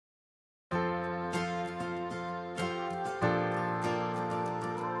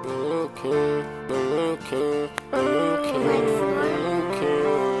I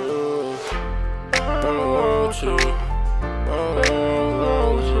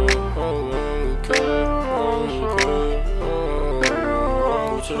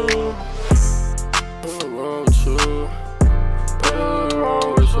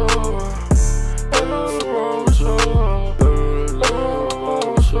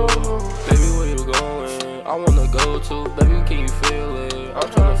wanna go to, baby, can you feel it? I'm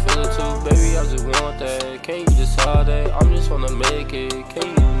tryna feel it too, baby, I just want that. Can you decide that? I'm just wanna make it. Can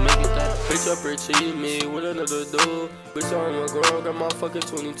you make it that? Bitch, up here cheating me with another dude. Bitch, I'm a girl, got my fucking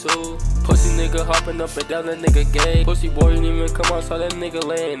 22. Pussy nigga hopping up and down, that nigga gay. Pussy boy didn't even come outside, that nigga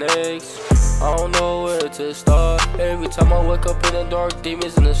laying eggs. I don't know where to start. Every time I wake up in the dark,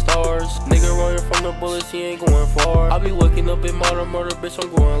 demons in the stars. Nigga running from the bullets, he ain't going far. I be waking up in murder, bitch, I'm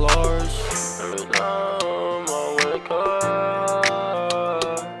going large. Every time I wake up,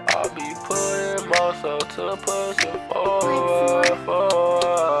 I be putting myself to push it forward.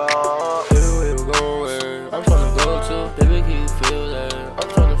 Everywhere we going, I'm tryna go to. Baby, can you feel that? I'm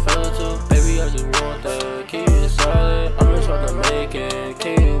tryna feel it too. Baby, I just want that. Can you decide it? I'm just tryna make it.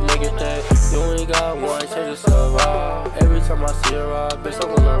 Can you make it that? You only got one chance to survive. Every time I see a ride, bitch,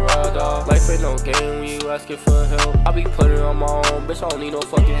 I'm gonna ride off. Life ain't no game when you asking for help. I be putting on my own, bitch, I don't need no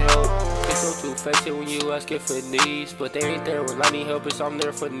fucking help. They so two-faced when you asking for needs, but they ain't there when I need help, bitch, I'm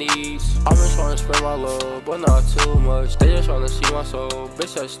there for needs. I'm just trying to spread my love, but not too much. They just trying to see my soul,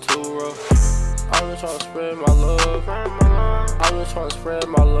 bitch, that's too rough. I'm just trying to spread my love. I'm just trying to spread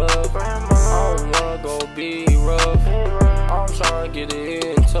my love. I don't wanna go be rough. I'm trying to get it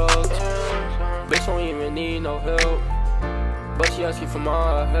in tucked. Bitch, don't even need no help, but she asking for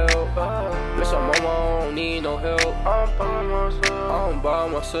my help. Bitch, I'm on my own, need no help. I'm by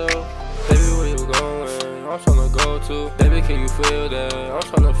myself. Baby, where you going? I'm tryna go to. Baby, can you feel that? I'm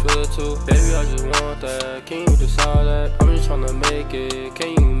tryna feel it too. Baby, I just want that. Can you decide that? I'm just tryna make it. Can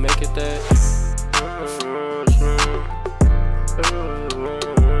you make it that?